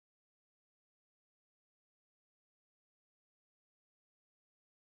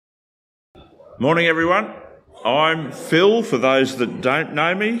Morning, everyone. I'm Phil, for those that don't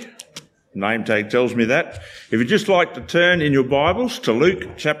know me. Name tag tells me that. If you'd just like to turn in your Bibles to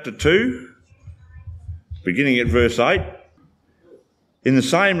Luke chapter 2, beginning at verse 8. In the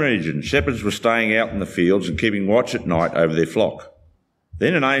same region, shepherds were staying out in the fields and keeping watch at night over their flock.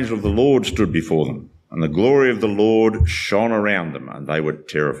 Then an angel of the Lord stood before them, and the glory of the Lord shone around them, and they were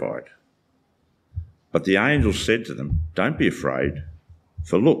terrified. But the angel said to them, "Don't be afraid,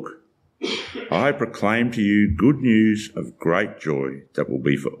 for look, I proclaim to you good news of great joy that will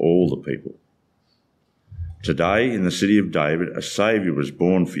be for all the people. Today in the city of David a Saviour was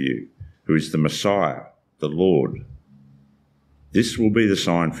born for you, who is the Messiah, the Lord. This will be the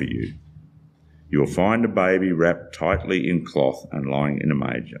sign for you. You will find a baby wrapped tightly in cloth and lying in a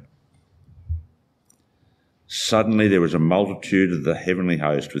manger." Suddenly there was a multitude of the heavenly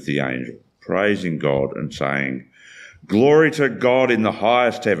host with the angel, praising God and saying, "Glory to God in the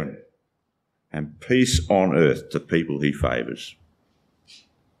highest heaven, and peace on earth to people he favours."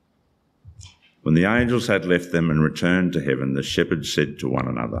 When the angels had left them and returned to heaven, the shepherds said to one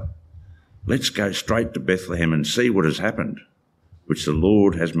another, "Let's go straight to Bethlehem and see what has happened, which the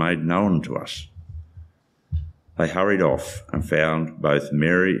Lord has made known to us." They hurried off and found both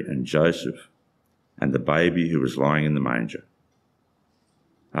Mary and Joseph and the baby who was lying in the manger.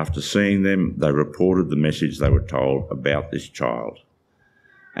 After seeing them, they reported the message they were told about this child,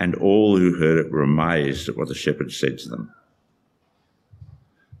 and all who heard it were amazed at what the shepherds said to them.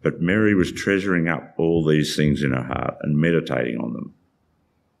 But Mary was treasuring up all these things in her heart and meditating on them.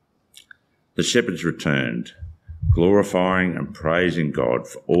 The shepherds returned, glorifying and praising God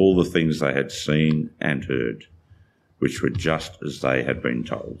for all the things they had seen and heard, which were just as they had been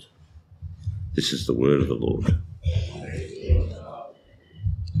told. This is the word of the Lord.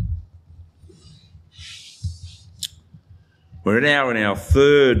 We're now in our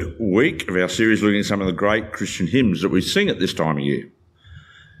third week of our series looking at some of the great Christian hymns that we sing at this time of year.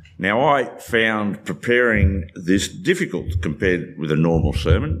 Now, I found preparing this difficult compared with a normal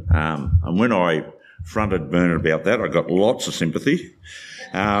sermon, and when I fronted Bernard about that, I got lots of sympathy.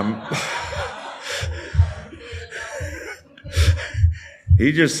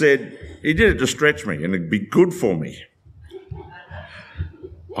 He just said he did it to stretch me and it'd be good for me.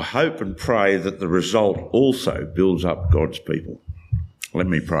 I hope and pray that the result also builds up God's people. Let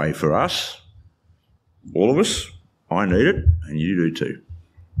me pray for us, all of us. I need it, and you do too.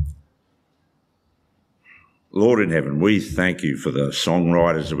 Lord in heaven, we thank you for the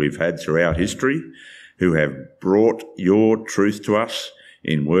songwriters that we've had throughout history who have brought your truth to us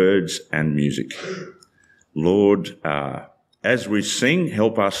in words and music. Lord, as we sing,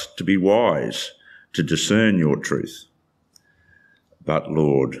 help us to be wise, to discern your truth. But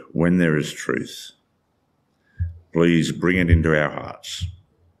Lord, when there is truth, please bring it into our hearts.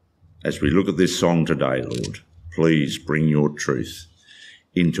 As we look at this song today, Lord, please bring your truth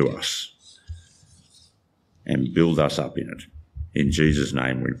into us and build us up in it. In Jesus'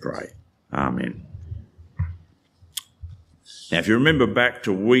 name we pray. Amen. Now, if you remember back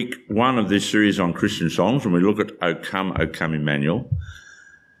to week 1 of this series on Christian songs, when we look at O Come, Emmanuel,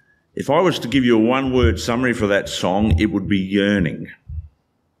 if I was to give you a one-word summary for that song, it would be yearning.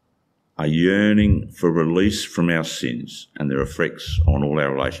 A yearning for release from our sins and their effects on all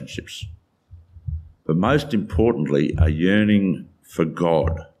our relationships. But most importantly, a yearning for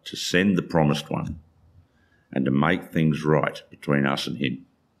God to send the promised one and to make things right between us and him.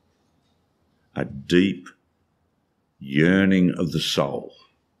 A deep yearning of the soul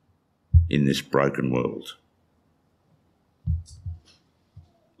in this broken world.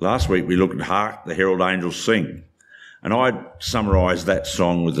 Last week we looked at Hark the Herald Angels Sing, and I'd summarise that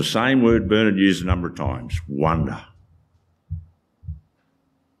song with the same word Bernard used a number of times: wonder.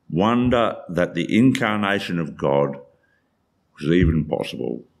 Wonder that the incarnation of God was even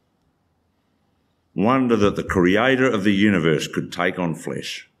possible. Wonder that the creator of the universe could take on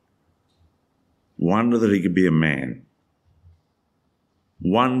flesh. Wonder that he could be a man.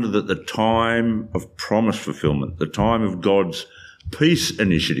 Wonder that the time of promise fulfilment, the time of God's peace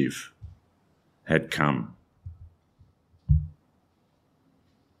initiative had come.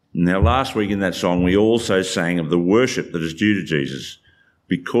 Now, last week in that song, we also sang of the worship that is due to Jesus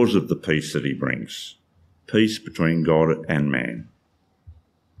because of the peace that he brings. Peace between God and man.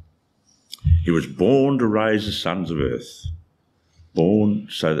 He was born to raise the sons of earth, born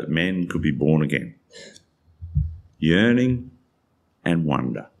so that men could be born again. Yearning and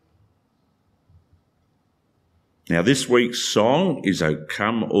wonder. Now, this week's song is O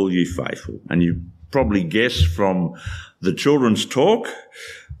Come All Ye Faithful, and you probably guessed from the children's talk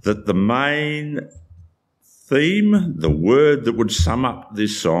that the main theme, the word that would sum up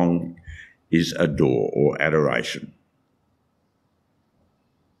this song, is adore or adoration.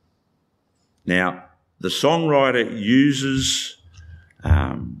 Now, the songwriter uses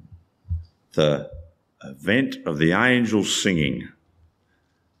the event of the angels singing,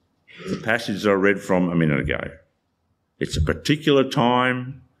 the passage I read from a minute ago. It's a particular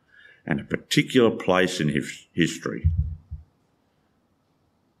time and a particular place in history.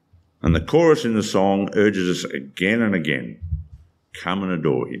 And the chorus in the song urges us again and again, come and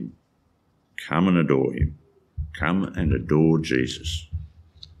adore him, come and adore him, come and adore Jesus.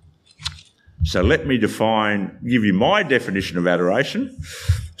 So let me give you my definition of adoration,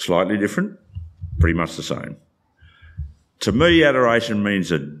 slightly different, pretty much the same. To me, adoration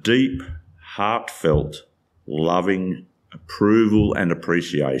means a deep, heartfelt, loving approval and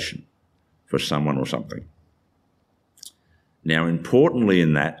appreciation for someone or something. Now, importantly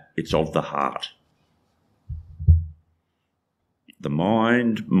in that, it's of the heart. The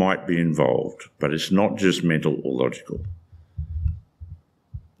mind might be involved, but it's not just mental or logical.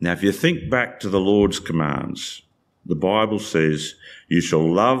 Now, if you think back to the Lord's commands, the Bible says, you shall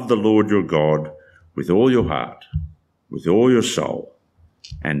love the Lord your God with all your heart, with all your soul,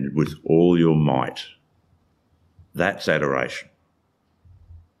 and with all your might. That's adoration.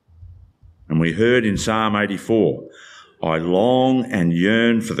 And we heard in Psalm 84, I long and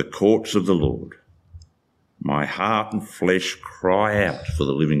yearn for the courts of the Lord. My heart and flesh cry out for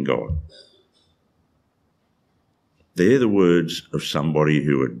the living God. They're the words of somebody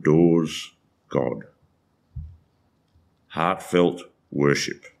who adores God. Heartfelt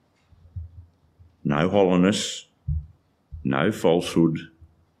worship. No hollowness, no falsehood,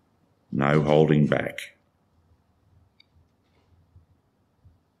 no holding back.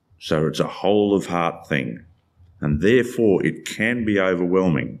 So it's a whole of heart thing, and therefore it can be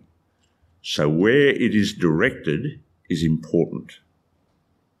overwhelming. So where it is directed is important.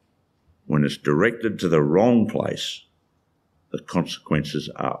 When it's directed to the wrong place, the consequences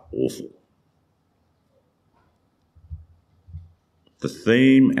are awful. The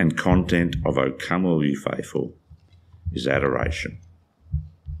theme and content of O Come All Ye Faithful is adoration.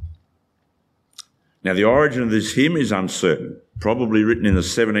 Now, the origin of this hymn is uncertain, probably written in the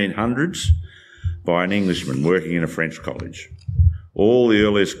 1700s by an Englishman working in a French college. All the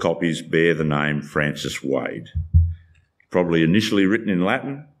earliest copies bear the name Francis Wade. Probably initially written in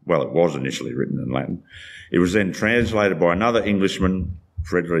Latin. Well, it was initially written in Latin. It was then translated by another Englishman,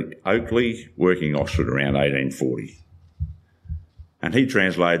 Frederick Oakley, working in Oxford around 1840. And he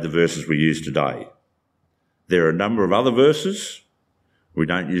translated the verses we use today. There are a number of other verses. We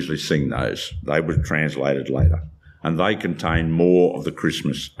don't usually sing those. They were translated later, and they contain more of the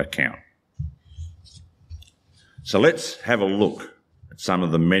Christmas account. So let's have a look at some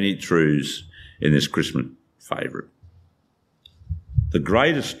of the many truths in this Christmas favourite. The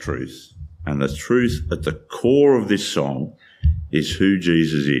greatest truth, and the truth at the core of this song, is who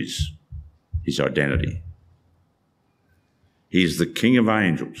Jesus is, his identity. He is the King of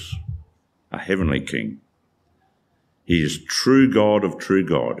angels, a heavenly King. He is true God of true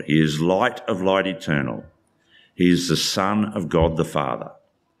God. He is light of light eternal. He is the Son of God the Father.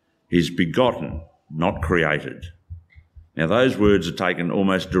 He is begotten, not created. Now, those words are taken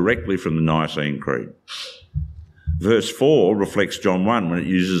almost directly from the Nicene Creed. Verse 4 reflects John 1 when it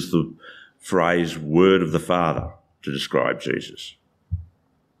uses the phrase word of the Father to describe Jesus.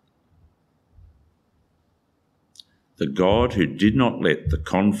 The God who did not let the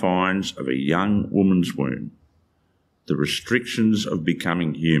confines of a young woman's womb, the restrictions of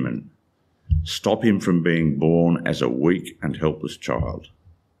becoming human, stop him from being born as a weak and helpless child.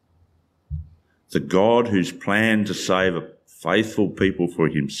 The God whose plan to save a faithful people for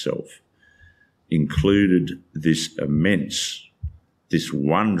himself included this immense, this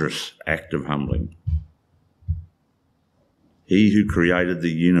wondrous act of humbling. He who created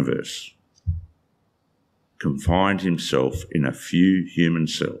the universe confined himself in a few human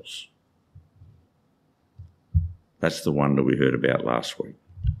cells. That's the wonder we heard about last week.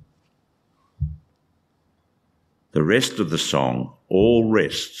 The rest of the song all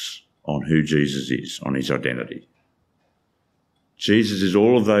rests on who Jesus is, on his identity. Jesus is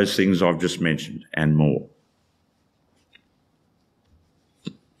all of those things I've just mentioned and more.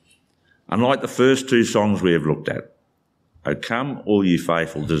 Unlike the first two songs we have looked at, O Come All Ye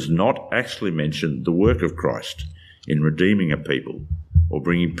Faithful does not actually mention the work of Christ in redeeming a people or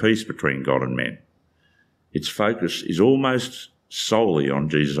bringing peace between God and men. Its focus is almost solely on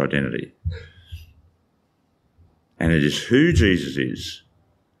Jesus' identity. And it is who Jesus is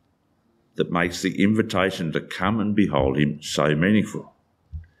that makes the invitation to come and behold him so meaningful.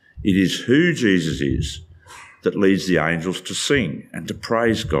 It is who Jesus is that leads the angels to sing and to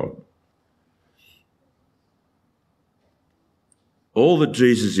praise God. All that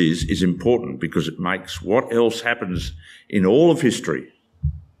Jesus is important because it makes what else happens in all of history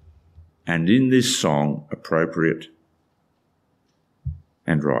and in this song appropriate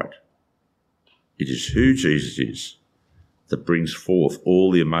and right. It is who Jesus is that brings forth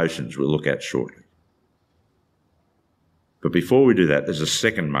all the emotions we'll look at shortly. But before we do that, there's a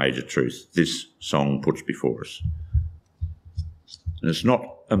second major truth this song puts before us. And it's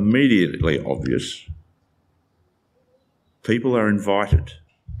not immediately obvious. People are invited,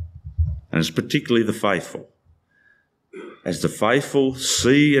 and it's particularly the faithful. As the faithful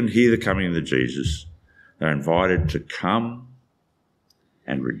see and hear the coming of Jesus, they're invited to come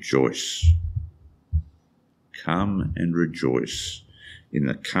and rejoice. Come and rejoice in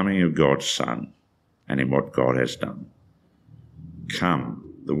the coming of God's Son and in what God has done.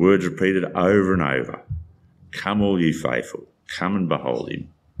 Come, the word's repeated over and over. Come all ye faithful, come and behold him.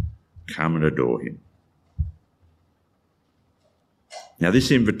 Come and adore him. Now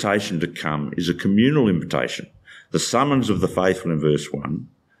this invitation to come is a communal invitation. The summons of the faithful in verse 1,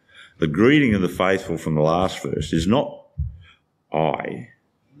 the greeting of the faithful from the last verse is not I,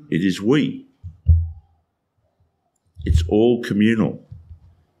 it is we. It's all communal.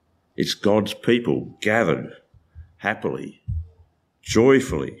 It's God's people gathered happily,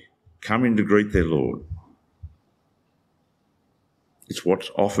 joyfully, coming to greet their Lord. It's what's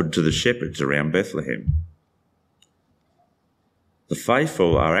offered to the shepherds around Bethlehem. The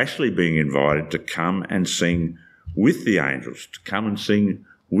faithful are actually being invited to come and sing with the angels, to come and sing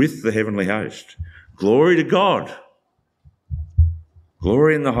with the heavenly host. Glory to God.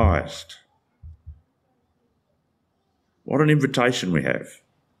 Glory in the highest. What an invitation we have.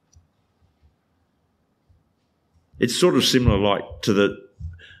 It's sort of similar like to the,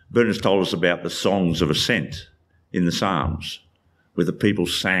 Bernard's told us about the songs of ascent in the Psalms, where the people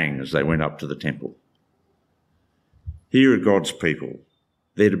sang as they went up to the temple. Here are God's people.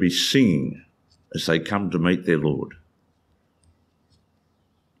 They're to be singing as they come to meet their Lord.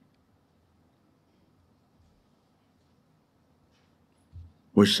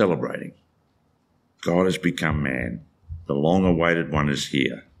 We're celebrating. God has become man. The long-awaited one is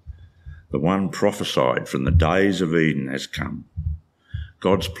here. The one prophesied from the days of Eden has come.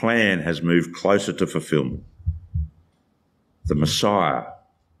 God's plan has moved closer to fulfilment. The Messiah,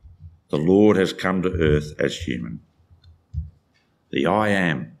 the Lord, has come to earth as human. The I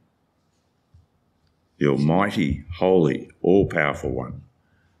Am, the almighty, holy, all-powerful one,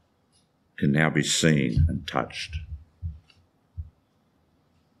 can now be seen and touched.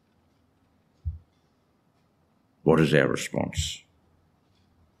 What is our response?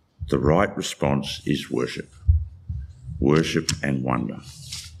 The right response is worship. Worship and wonder.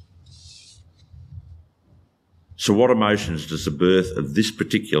 So what emotions does the birth of this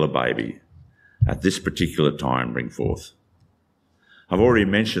particular baby at this particular time bring forth? I've already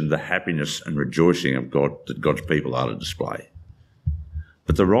mentioned the happiness and rejoicing of God that God's people are to display.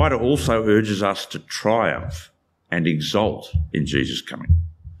 But the writer also urges us to triumph and exult in Jesus' coming.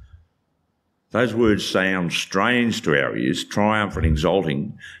 Those words sound strange to our ears. Triumph and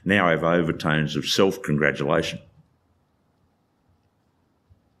exulting now have overtones of self-congratulation.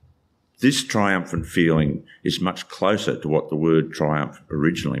 This triumphant feeling is much closer to what the word triumph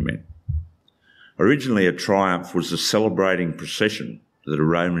originally meant. Originally, a triumph was the celebrating procession that a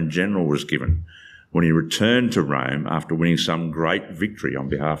Roman general was given when he returned to Rome after winning some great victory on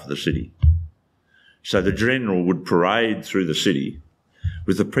behalf of the city. So the general would parade through the city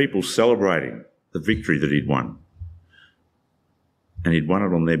with the people celebrating the victory that he'd won. And he'd won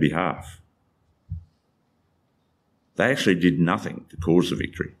it on their behalf. They actually did nothing to cause the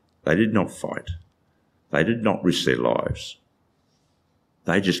victory. They did not fight. They did not risk their lives.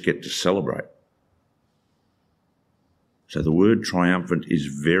 They just get to celebrate. So the word triumphant is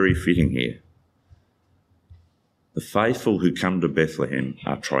very fitting here. The faithful who come to Bethlehem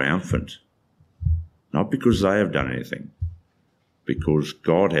are triumphant, not because they have done anything, because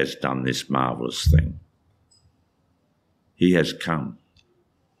God has done this marvellous thing. He has come.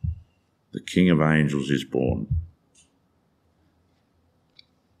 The King of Angels is born.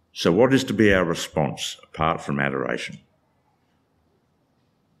 So what is to be our response apart from adoration?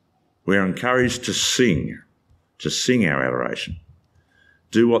 We are encouraged to sing our adoration.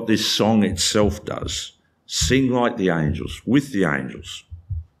 Do what this song itself does. Sing like the angels, with the angels.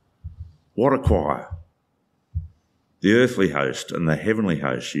 What a choir. The earthly host and the heavenly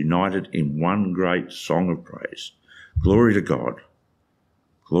host united in one great song of praise. Glory to God.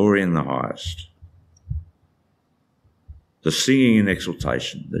 Glory in the highest. The singing in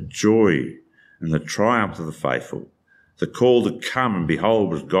exultation, the joy and the triumph of the faithful, the call to come and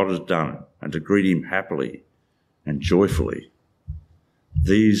behold what God has done and to greet him happily and joyfully.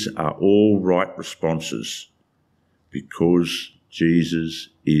 These are all right responses because Jesus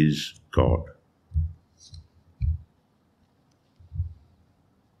is God.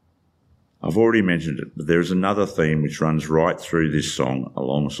 I've already mentioned it, but there is another theme which runs right through this song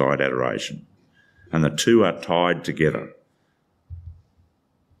alongside adoration, and the two are tied together.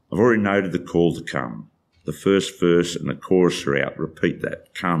 I've already noted the call to come. The first verse and the chorus throughout repeat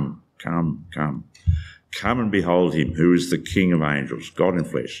that. Come, come, come. Come and behold him who is the King of angels, God in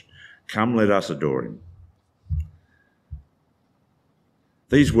flesh. Come, let us adore him.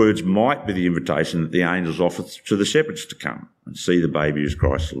 These words might be the invitation that the angels offer to the shepherds to come and see the baby who's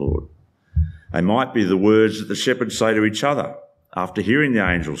Christ the Lord. They might be the words that the shepherds say to each other after hearing the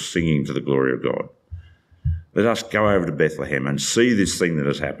angels singing to the glory of God. Let us go over to Bethlehem and see this thing that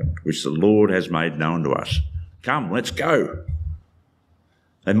has happened, which the Lord has made known to us. Come, let's go.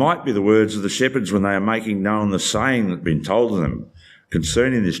 They might be the words of the shepherds when they are making known the saying that has been told to them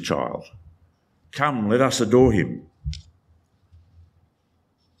concerning this child. Come, let us adore him.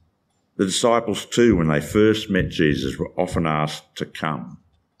 The disciples too, when they first met Jesus, were often asked to come.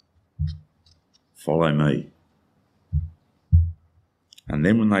 Follow me. And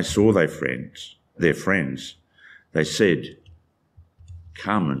then when they saw their friends, they said,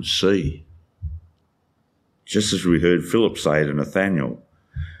 come and see. Just as we heard Philip say to Nathanael,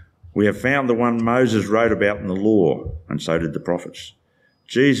 we have found the one Moses wrote about in the law, and so did the prophets,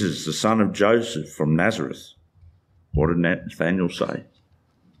 Jesus, the son of Joseph from Nazareth. What did Nathanael say?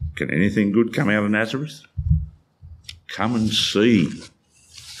 Can anything good come out of Nazareth? Come and see,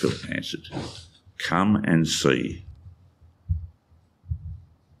 Philip answered. Come and see.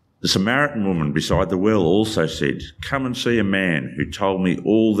 The Samaritan woman beside the well also said, come and see a man who told me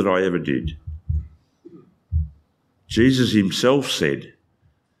all that I ever did. Jesus himself said,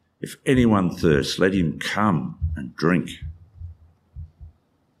 if anyone thirsts, let him come and drink.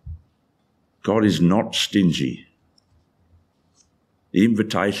 God is not stingy. The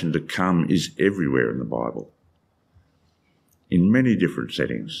invitation to come is everywhere in the Bible, in many different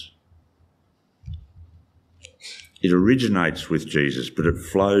settings. It originates with Jesus, but it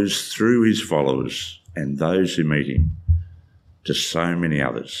flows through his followers and those who meet him to so many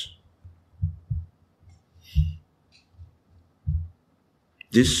others.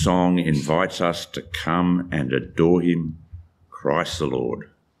 This song invites us to come and adore him, Christ the Lord.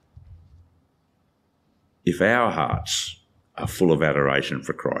 If our hearts are full of adoration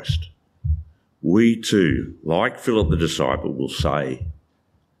for Christ, we too, like Philip the disciple, will say,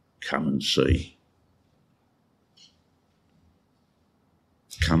 come and see.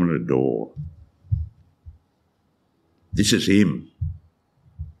 Come and adore. This is him,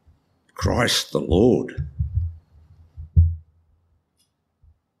 Christ the Lord.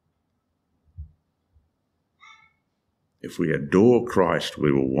 If we adore Christ,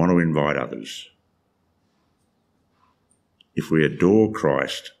 we will want to invite others. If we adore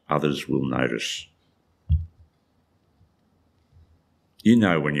Christ, others will notice. You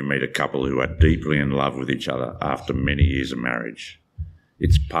know when you meet a couple who are deeply in love with each other after many years of marriage.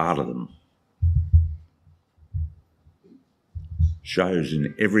 It's part of them. Shows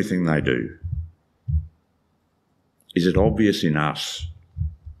in everything they do. Is it obvious in us,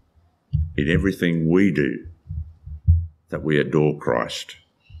 in everything we do, that we adore Christ?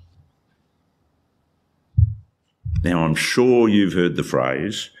 Now, I'm sure you've heard the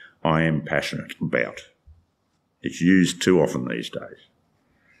phrase, I am passionate about. It's used too often these days.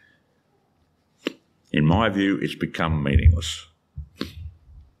 In my view, it's become meaningless.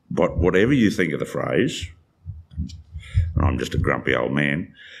 But whatever you think of the phrase, and I'm just a grumpy old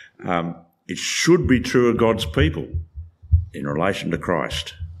man, it should be true of God's people in relation to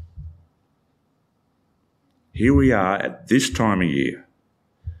Christ. Here we are at this time of year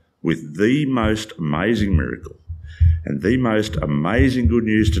with the most amazing miracle and the most amazing good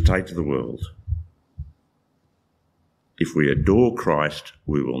news to take to the world. If we adore Christ,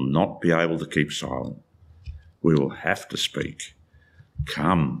 we will not be able to keep silent. We will have to speak.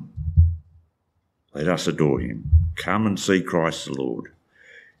 Come, let us adore him. Come and see Christ the Lord.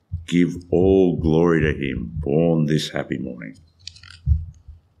 Give all glory to him, born this happy morning.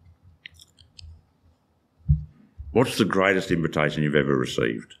 What's the greatest invitation you've ever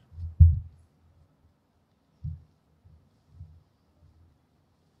received?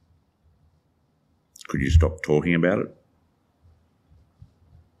 Could you stop talking about it?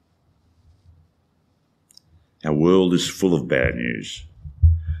 Our world is full of bad news,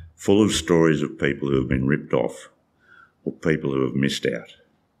 full of stories of people who have been ripped off or people who have missed out.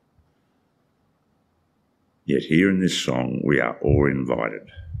 Yet here in this song, we are all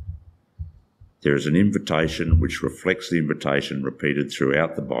invited. There is an invitation which reflects the invitation repeated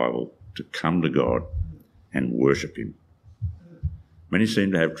throughout the Bible to come to God and worship him. Many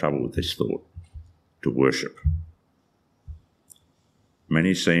seem to have trouble with this thought, to worship.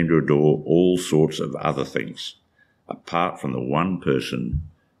 Many seem to adore all sorts of other things, apart from the one person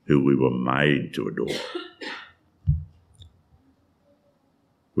who we were made to adore.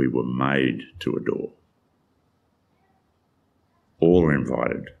 We were made to adore. All are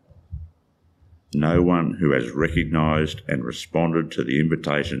invited. No one who has recognised and responded to the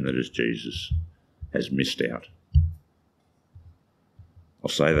invitation that is Jesus has missed out. I'll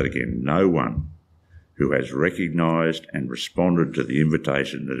say that again. No one who has recognised and responded to the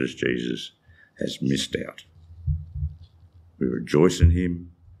invitation that is Jesus has missed out. We rejoice in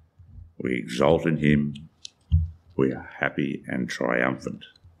him. We exult in him. We are happy and triumphant.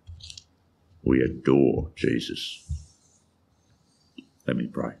 We adore Jesus. Let me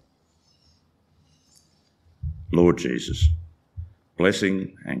pray. Lord Jesus,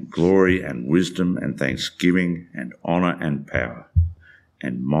 blessing and glory and wisdom and thanksgiving and honour and power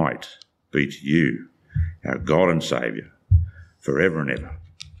and might be to you, our God and Saviour, forever and ever.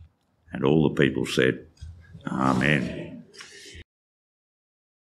 And all the people said, Amen.